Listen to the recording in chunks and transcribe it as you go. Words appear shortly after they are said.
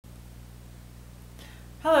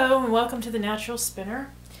Hello and welcome to the Natural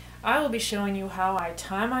Spinner. I will be showing you how I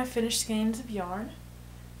tie my finished skeins of yarn,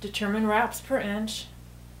 determine wraps per inch,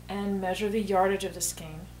 and measure the yardage of the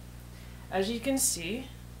skein. As you can see,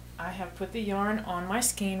 I have put the yarn on my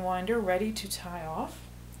skein winder ready to tie off.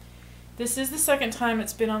 This is the second time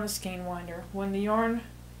it's been on the skein winder. When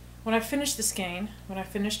I finished the skein, when I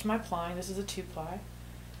finished my plying, this is a 2-ply,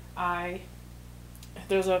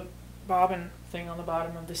 there's a bobbin thing on the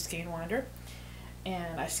bottom of the skein winder.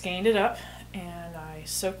 And I skeined it up and I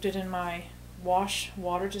soaked it in my wash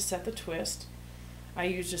water to set the twist. I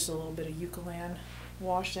used just a little bit of Eucalan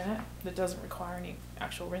wash in it that doesn't require any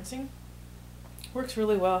actual rinsing. Works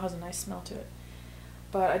really well, has a nice smell to it.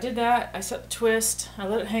 But I did that, I set the twist, I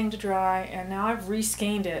let it hang to dry, and now I've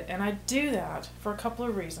re-skeined it. And I do that for a couple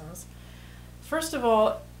of reasons. First of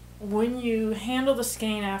all, when you handle the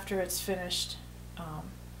skein after it's finished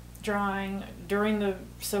drying, during the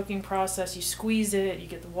soaking process, you squeeze it, you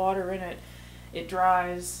get the water in it, it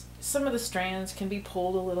dries. Some of the strands can be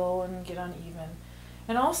pulled a little and get uneven.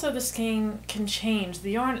 And also the skein can change.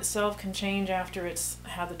 The yarn itself can change after it's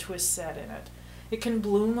had the twist set in it. It can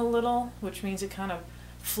bloom a little, which means it kind of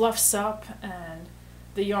fluffs up, and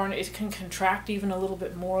the yarn, it can contract even a little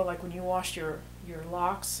bit more, like when you wash your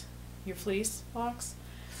locks, your fleece locks.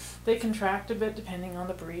 They contract a bit depending on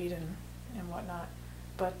the breed and whatnot.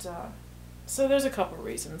 But so there's a couple of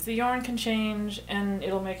reasons. The yarn can change and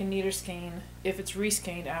it'll make a neater skein if it's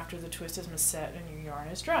re-skeined after the twist has been set and your yarn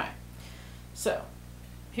is dry. So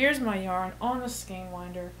here's my yarn on the skein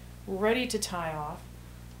winder, ready to tie off.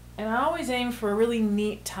 And I always aim for a really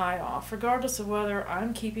neat tie off, regardless of whether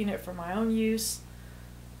I'm keeping it for my own use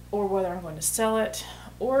or whether I'm going to sell it,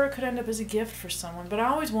 or it could end up as a gift for someone. But I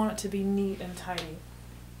always want it to be neat and tidy.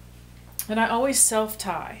 And I always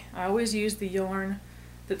self-tie. I always use the yarn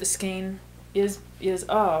that the skein is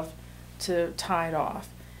of to tie it off.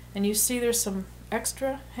 And you see there's some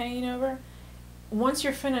extra hanging over. Once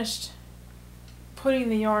you're finished putting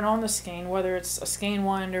the yarn on the skein, whether it's a skein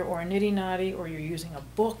winder or a nitty knotty, or you're using a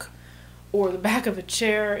book or the back of a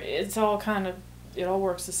chair, it all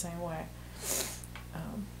works the same way.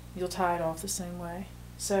 You'll tie it off the same way.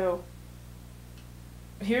 So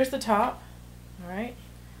here's the top. All right,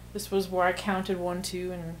 this was where I counted 1,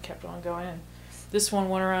 2 and kept on going, and this one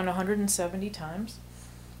went around 170 times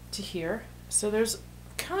to here. So there's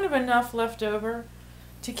kind of enough left over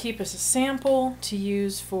to keep as a sample, to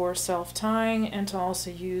use for self-tying, and to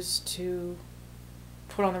also use to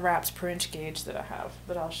put on the wraps per inch gauge that I have,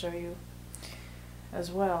 that I'll show you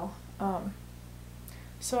as well. But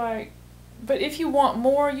if you want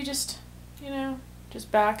more, you just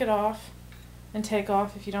back it off and take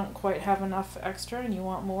off if you don't quite have enough extra and you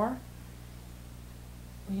want more.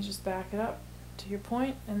 You just back it up to your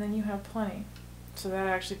point, and then you have plenty. So that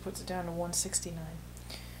actually puts it down to 169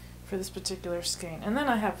 for this particular skein. And then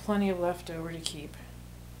I have plenty of leftover to keep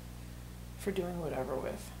for doing whatever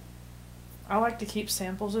with. I like to keep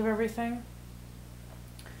samples of everything.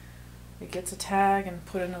 It gets a tag and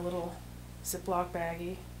put in a little Ziploc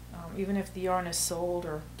baggie. Even if the yarn is sold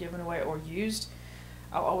or given away or used,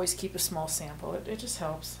 I'll always keep a small sample. It just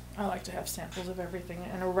helps. I like to have samples of everything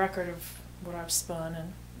and a record of what I've spun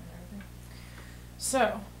and everything.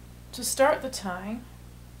 So, to start the tying,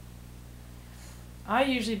 I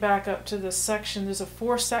usually back up to this section. There's a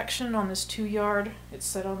 4 section on this 2-yard. It's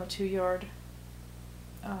set on the 2-yard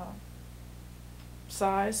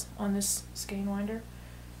size on this skein winder.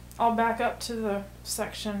 I'll back up to the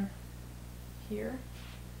section here,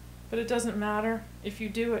 but it doesn't matter if you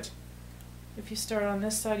do it. If you start on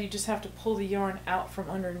this side, you just have to pull the yarn out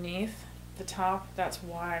from underneath the top. That's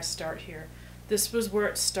why I start here. This was where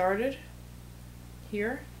it started,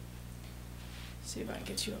 here. See if I can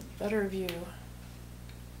get you a better view.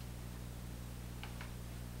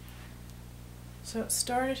 So it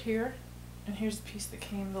started here, and here's the piece that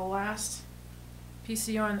came, the last piece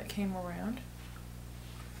of yarn that came around.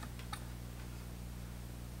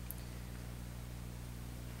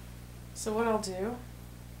 So what I'll do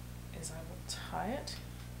is I will tie it.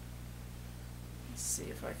 Let's see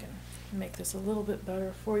if I can make this a little bit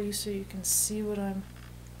better for you so you can see what I'm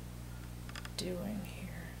doing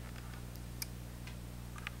here.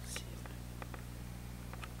 Let's see if I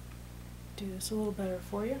can do this a little better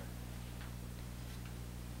for you.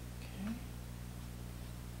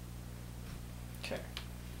 Okay.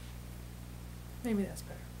 Maybe that's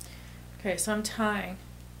better. Okay, so I'm tying.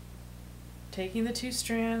 Taking the 2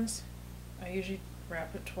 strands, I usually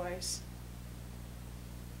wrap it twice.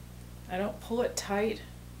 I don't pull it tight.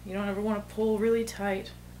 You don't ever want to pull really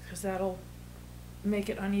tight because that'll make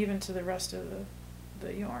it uneven to the rest of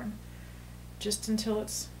the yarn. Just until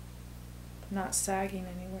it's not sagging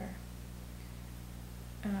anywhere.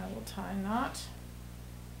 And I will tie a knot.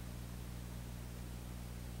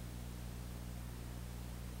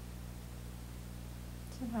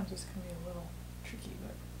 Sometimes this can be a little tricky,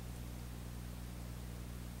 but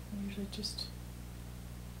I usually just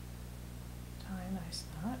tie a nice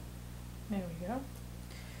knot. There we go.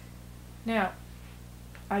 Now,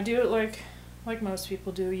 I do it like most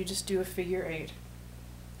people do. You just do a figure 8.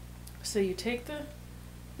 So you take the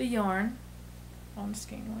yarn on the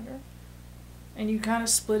skein winder and you kind of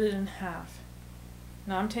split it in half.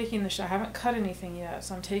 Now I'm taking I haven't cut anything yet,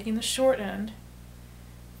 so I'm taking the short end,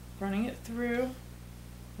 running it through,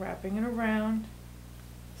 wrapping it around,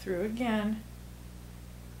 through again,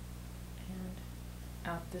 and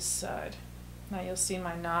out this side. Now you'll see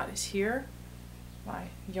my knot is here. My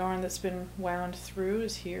yarn that's been wound through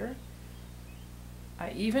is here.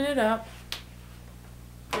 I even it up,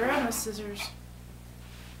 grab my scissors,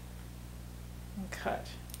 and cut.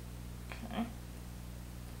 Okay.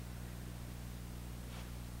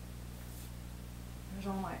 There's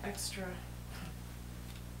all my extra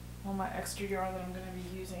yarn that I'm going to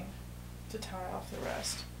be using to tie off the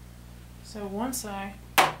rest. So once I'm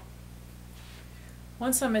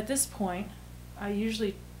at this point, I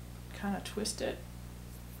usually kind of twist it.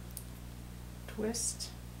 Twist.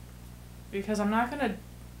 Because I'm not going to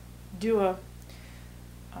do a,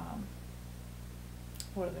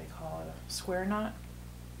 what do they call it, a square knot.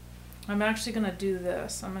 I'm actually going to do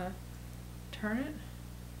this. I'm going to turn it,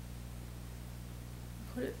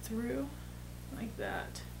 put it through like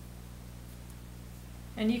that.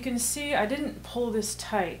 And you can see I didn't pull this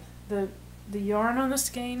tight. The yarn on the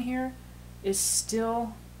skein here is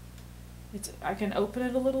still, I can open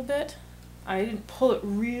it a little bit. I didn't pull it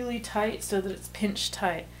really tight so that it's pinched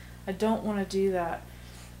tight. I don't want to do that.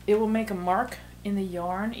 It will make a mark in the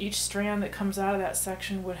yarn. Each strand that comes out of that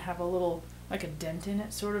section would have a little, like a dent in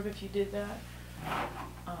it, sort of, if you did that.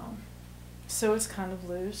 So it's kind of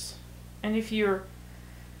loose. And if you're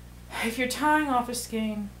tying off a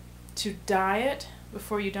skein to dye it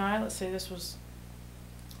before you dye, let's say this was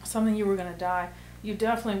something you were going to dye, you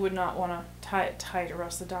definitely would not want to tie it tight, or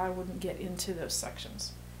else the dye wouldn't get into those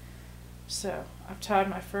sections. So I've tied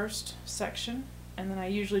my first section, and then I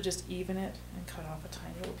usually just even it and cut off a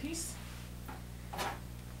tiny little piece.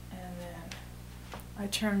 And then I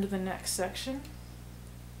turn to the next section,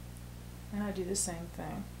 and I do the same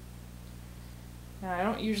thing. Now I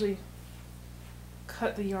don't usually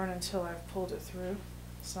cut the yarn until I've pulled it through,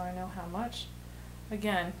 so I know how much.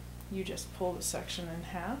 Again, you just pull the section in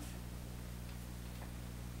half.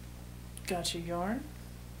 Got your yarn,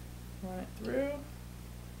 run it through,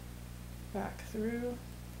 back through,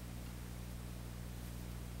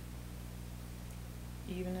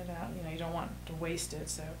 even it out. You know, you don't want to waste it,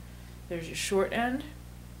 so there's your short end,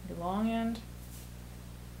 your long end,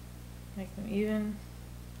 make them even.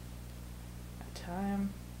 I tie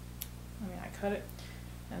them, I cut it,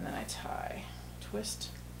 and then I tie,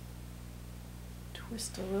 twist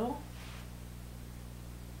a little.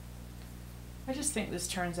 I just think this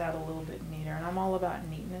turns out a little bit neater, and I'm all about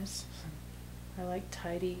neatness. I like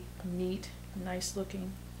tidy, neat, nice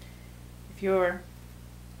looking. If you're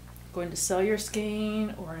going to sell your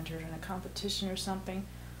skein or enter in a competition or something,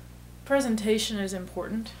 presentation is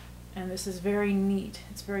important, and this is very neat.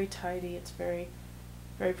 It's very tidy. It's very,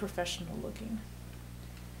 very professional looking.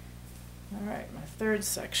 All right, my third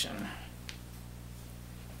section.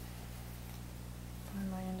 Find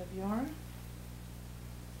my end of yarn.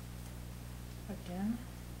 Again,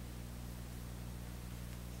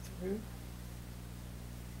 through,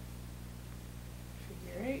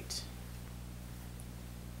 figure 8,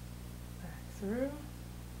 back through,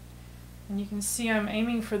 and you can see I'm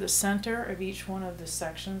aiming for the center of each one of the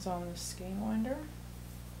sections on the skein winder.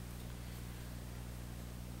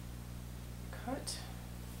 Cut,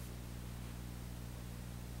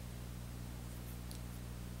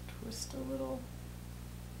 twist a little.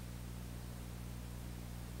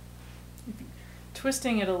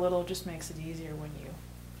 Twisting it a little just makes it easier when you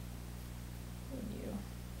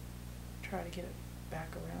try to get it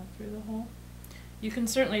back around through the hole. You can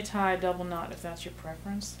certainly tie a double knot if that's your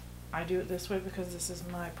preference. I do it this way because this is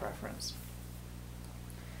my preference.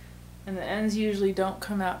 And the ends usually don't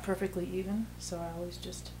come out perfectly even, so I always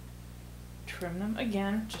just trim them.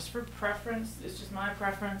 Again, just for preference. It's just my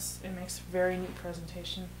preference. It makes a very neat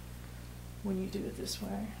presentation when you do it this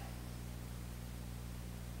way.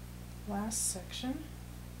 Last section,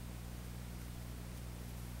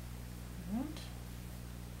 and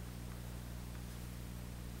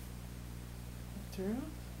through,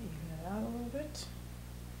 even it out a little bit,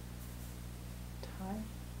 tie,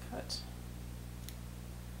 cut.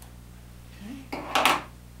 Okay.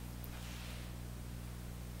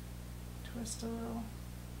 twist a little.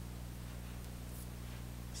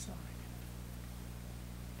 Side.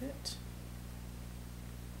 Bit.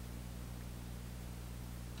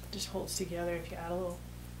 It just holds together if you add a little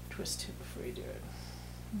twist to it before you do it.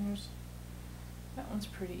 And there's, that one's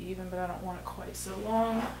pretty even, but I don't want it quite so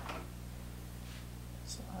long.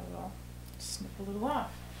 So I will snip a little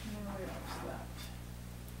off. And then right off that.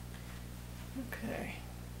 Okay.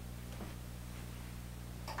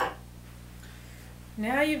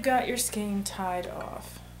 Now you've got your skein tied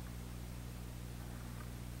off.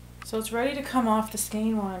 So it's ready to come off the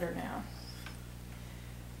skein winder now.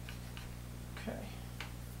 Okay.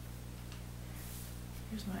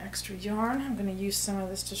 Here's my extra yarn. I'm going to use some of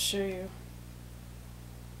this to show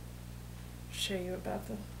you about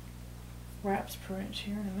the wraps per inch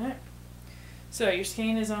here in a minute. So your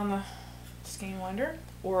skein is on the skein winder,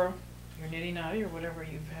 or your nitty nutty, or whatever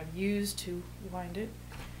you have used to wind it.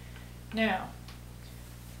 Now,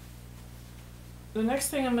 the next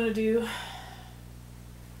thing I'm going to do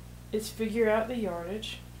is figure out the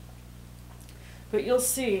yardage. But you'll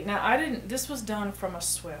see, now this was done from a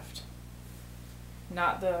Swift,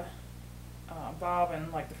 not the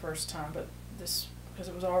bobbin like the first time, but this, because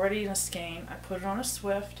it was already in a skein, I put it on a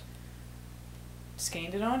Swift,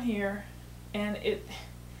 skeined it on here, and it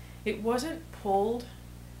wasn't pulled,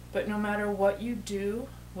 but no matter what you do,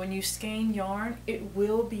 when you skein yarn, it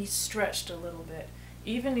will be stretched a little bit.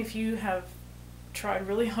 Even if you have tried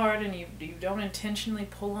really hard and you don't intentionally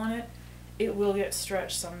pull on it, it will get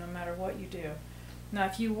stretched some no matter what you do. Now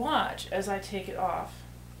if you watch as I take it off,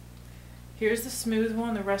 here's the smooth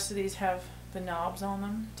one. The rest of these have the knobs on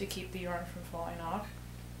them to keep the yarn from falling off.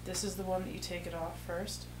 This is the one that you take it off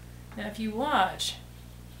first. Now if you watch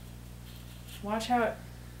how it,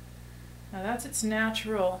 now that's its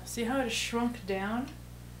natural, see how it has shrunk down?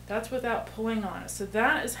 That's without pulling on it. So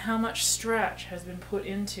that is how much stretch has been put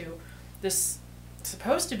into this.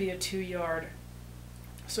 Supposed to be a 2-yard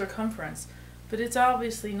circumference, but it's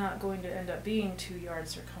obviously not going to end up being 2-yard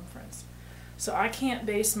circumference. So I can't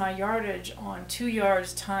base my yardage on 2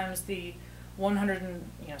 yards times the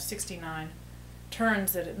 169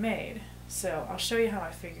 turns that it made. So I'll show you how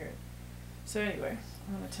I figure it. So anyway,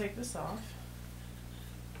 I'm going to take this off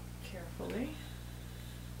carefully.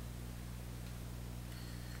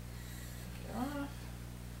 Take it off.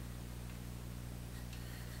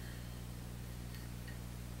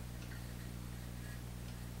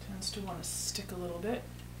 To want to stick a little bit,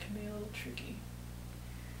 can be a little tricky.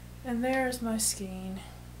 And there's my skein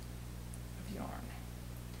of yarn.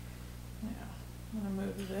 Now I'm going to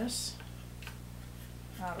move this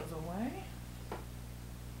out of the way.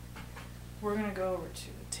 We're going to go over to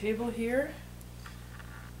the table here.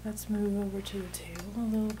 Let's move over to the table a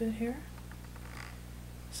little bit here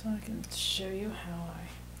so I can show you how I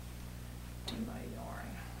do my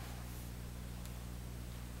yarn.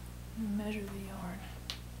 Measure the yarn.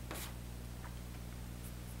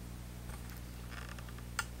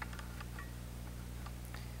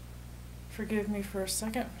 Forgive me for a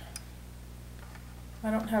second. I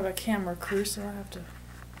don't have a camera crew, so I have to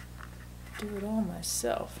do it all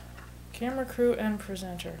myself. Camera crew and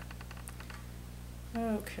presenter.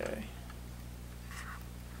 Okay.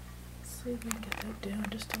 Let's see if we can get that down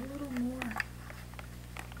just a little more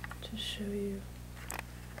to show you.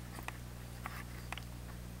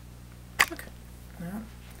 Okay. Now,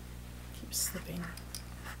 keep slipping.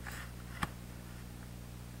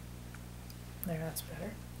 There, that's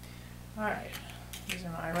better. Alright, these are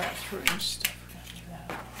my wraps per inch stuff. We're going to do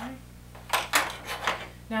that. Right.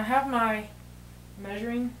 Now I have my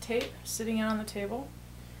measuring tape sitting out on the table.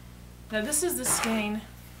 Now this is the skein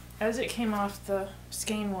as it came off the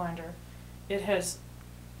skein winder. It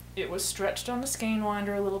was stretched on the skein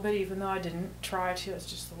winder a little bit, even though I didn't try to. It's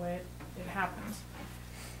just the way it happens.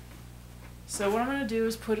 So what I'm going to do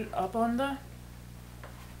is put it up on the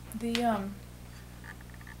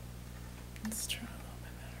let's try.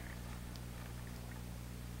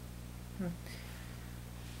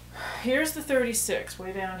 Here's the 36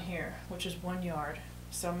 way down here, which is 1 yard.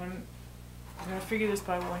 So I'm going to figure this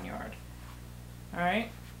by 1 yard. Alright?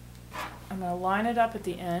 I'm going to line it up at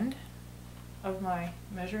the end of my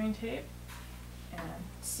measuring tape and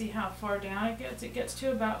see how far down it gets. It gets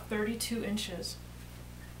to about 32 inches.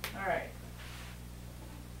 Alright.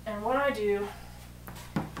 And what I do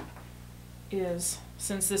is,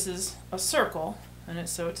 since this is a circle, and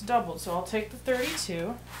so it's doubled, so I'll take the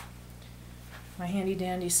 32, my handy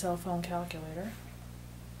dandy cell phone calculator.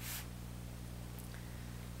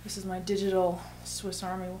 This is my digital Swiss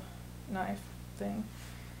Army knife thing.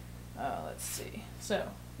 Let's see. So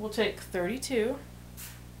we'll take 32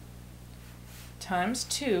 times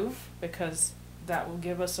 2, because that will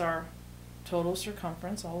give us our total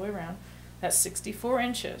circumference all the way around. That's 64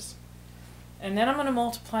 inches. And then I'm going to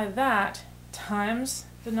multiply that times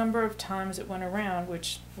the number of times it went around,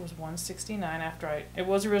 which was 169 after it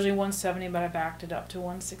was originally 170, but I backed it up to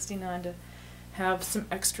 169 to have some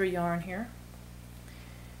extra yarn here.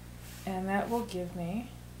 And that will give me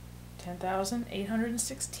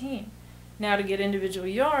 10,816. Now to get individual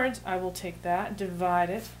yards, I will take that and divide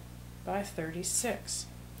it by 36,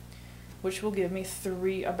 which will give me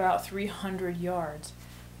about 300 yards.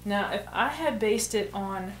 Now if I had based it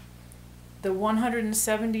on the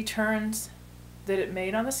 170 turns that it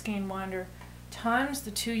made on the skein winder times the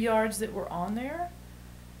 2 yards that were on there,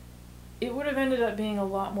 it would have ended up being a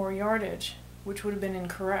lot more yardage, which would have been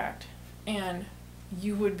incorrect. And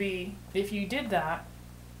you would be, if you did that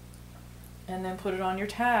and then put it on your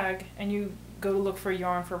tag and you go to look for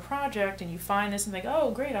yarn for a project and you find this and think, oh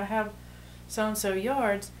great, I have so and so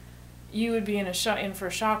yards, you would be in for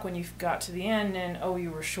a shock when you got to the end and oh, you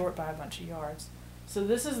were short by a bunch of yards. So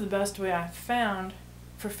this is the best way I've found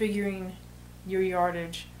for figuring your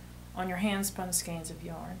yardage on your hand spun skeins of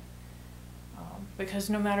yarn, because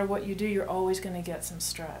no matter what you do, you're always going to get some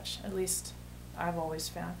stretch. At least I've always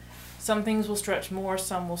found. Some things will stretch more,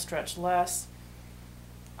 some will stretch less.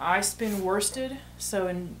 I spin worsted, so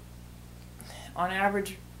on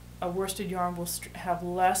average a worsted yarn will have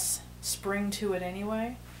less spring to it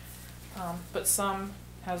anyway, but some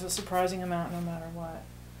has a surprising amount no matter what.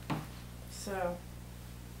 So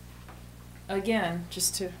again,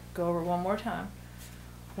 just to go over one more time,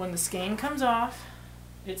 when the skein comes off,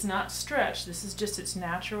 it's not stretched. This is just its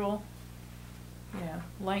natural,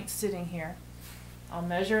 length sitting here. I'll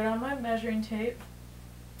measure it on my measuring tape,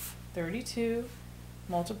 32,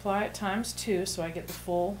 multiply it times 2 so I get the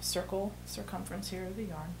full circle circumference here of the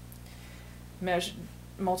yarn.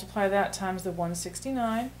 Multiply that times the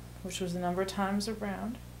 169, which was the number of times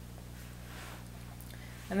around,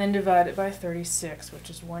 and then divide it by 36, which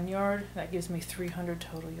is 1 yard. That gives me 300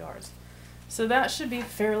 total yards. So that should be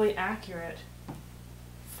fairly accurate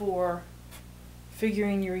for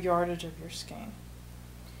figuring your yardage of your skein.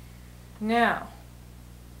 Now,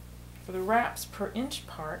 for the wraps per inch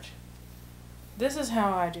part, this is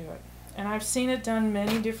how I do it. And I've seen it done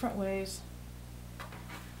many different ways.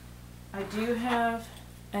 I do have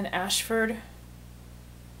an Ashford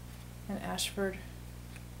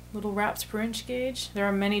little wraps per inch gauge. There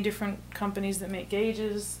are many different companies that make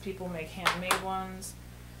gauges. People make handmade ones.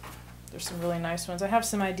 There's some really nice ones. I have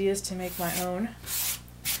some ideas to make my own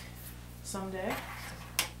someday.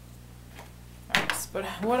 Alright, but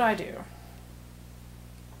what I do,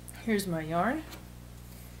 here's my yarn.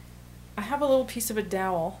 I have a little piece of a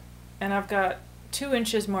dowel and I've got 2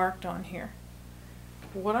 inches marked on here.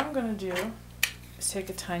 What I'm going to do is take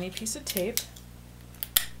a tiny piece of tape,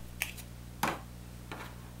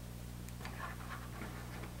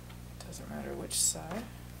 doesn't matter which side,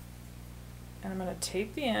 and I'm going to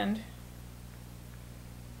tape the end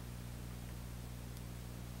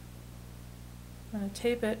I'm going to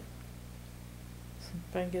tape it,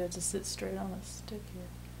 if I can get it to sit straight on the stick here.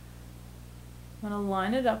 I'm going to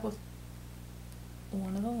line it up with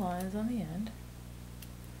one of the lines on the end,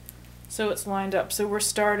 so it's lined up. So we're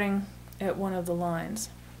starting at one of the lines.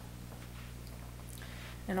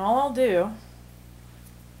 And all I'll do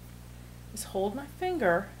is hold my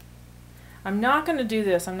finger. I'm not going to do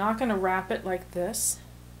this. I'm not going to wrap it like this,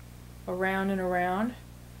 around and around.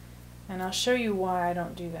 And I'll show you why I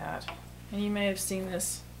don't do that. And you may have seen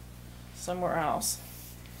this somewhere else.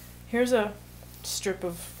 Here's a strip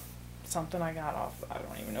of something I got off. I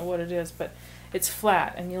don't even know what it is, but it's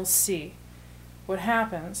flat, and you'll see what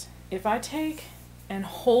happens if I take and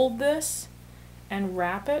hold this and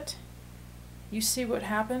wrap it. You see what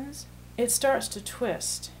happens? It starts to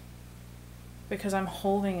twist because I'm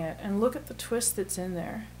holding it, and look at the twist that's in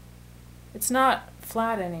there. It's not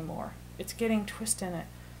flat anymore. It's getting twist in it.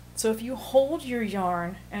 So if you hold your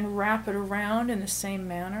yarn and wrap it around in the same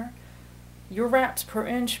manner, your wraps per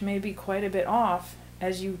inch may be quite a bit off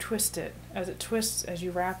as you twist it, as it twists as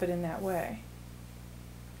you wrap it in that way,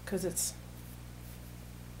 because it's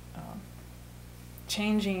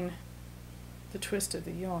changing the twist of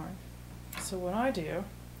the yarn. So what I do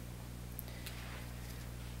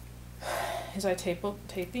is I tape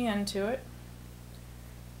the end to it,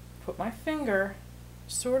 put my finger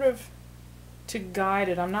sort of to guide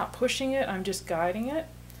it. I'm not pushing it, I'm just guiding it,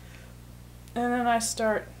 and then I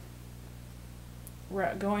start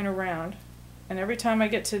going around, and every time I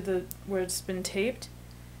get to the where it's been taped,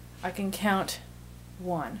 I can count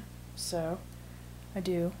 1. So I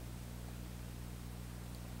do,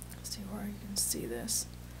 let's see where you can see this.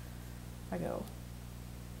 I go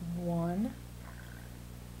 1,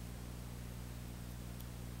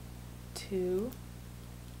 2,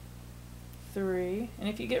 3, and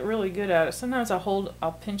if you get really good at it, sometimes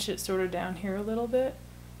I'll pinch it sort of down here a little bit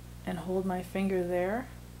and hold my finger there,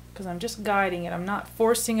 because I'm just guiding it. I'm not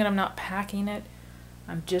forcing it, I'm not packing it,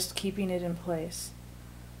 I'm just keeping it in place.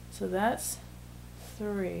 So that's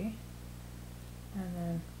 3, and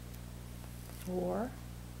then 4,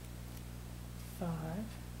 5,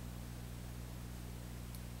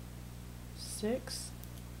 6,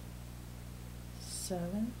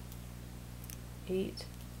 7, 8,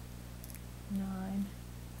 9,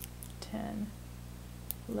 10,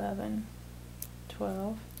 11,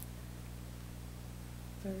 12,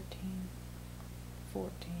 13,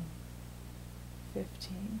 14,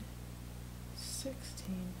 15,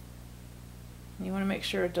 16. And you want to make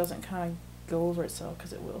sure it doesn't kind of go over itself,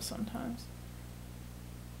 because it will sometimes.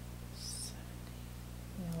 17.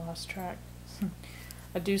 Yeah, I lost track.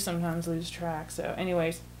 I do sometimes lose track. So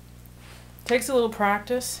anyways, takes a little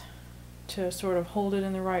practice to sort of hold it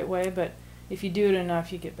in the right way, but if you do it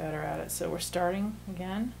enough, you get better at it. So we're starting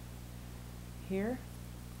again here.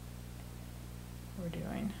 We're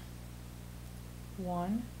doing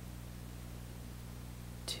 1,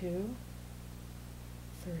 2,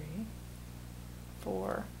 3,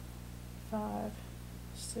 4, 5,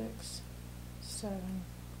 6, 7,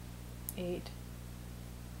 8,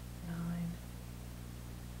 9,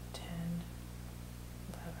 10,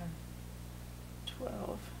 11,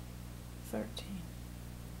 12, 13,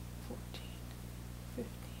 14, 15,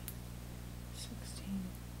 16,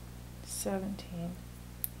 17.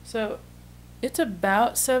 So it's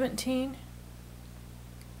about 17.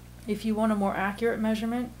 If you want a more accurate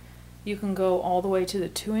measurement, you can go all the way to the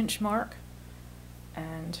 2-inch mark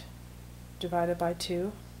and divide it by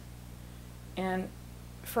 2. And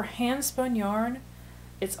for hand spun yarn,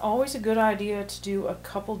 it's always a good idea to do a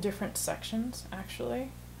couple different sections,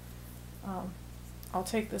 actually. I'll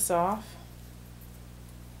take this off.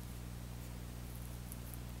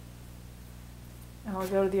 And I'll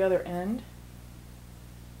go to the other end.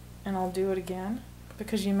 And I'll do it again,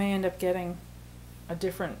 because you may end up getting a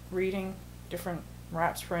different reading, different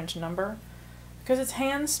wraps per inch number, because it's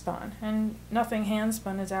hand spun, and nothing hand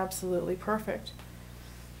spun is absolutely perfect.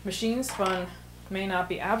 Machine spun may not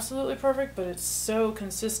be absolutely perfect, but it's so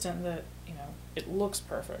consistent that, you know, it looks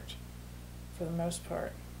perfect for the most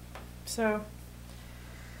part. So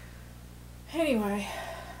anyway,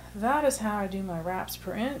 that is how I do my wraps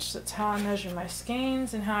per inch. That's how I measure my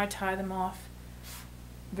skeins and how I tie them off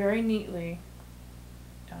very neatly.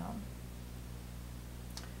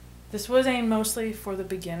 This was aimed mostly for the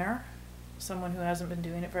beginner, someone who hasn't been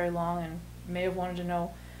doing it very long and may have wanted to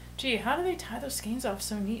know, gee, how do they tie those skeins off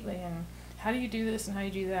so neatly, and how do you do this and how do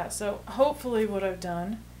you do that? So hopefully what I've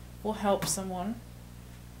done will help someone,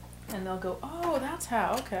 and they'll go, oh, that's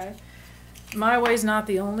how, okay. My way's not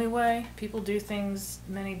the only way. People do things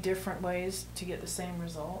many different ways to get the same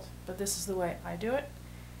result, but this is the way I do it,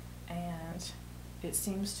 and it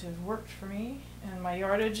seems to have worked for me, and my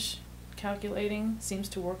yardage calculating seems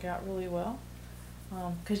to work out really well,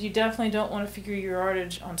 because you definitely don't want to figure your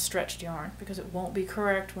yardage on stretched yarn, because it won't be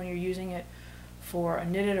correct when you're using it for a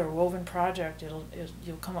knitted or woven project.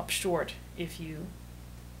 You'll come up short if you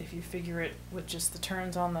figure it with just the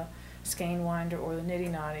turns on the skein winder or the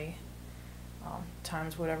nitty knotty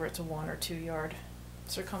times whatever, it's a 1 or 2 yard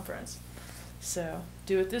circumference. So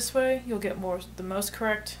do it this way, you'll get the most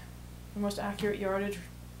correct, the most accurate yardage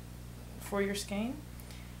for your skein.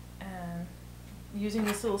 And using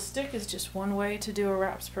this little stick is just one way to do a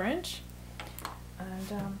wraps per inch.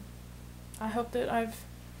 And I hope that I've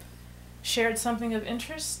shared something of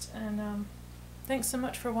interest, and thanks so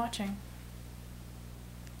much for watching.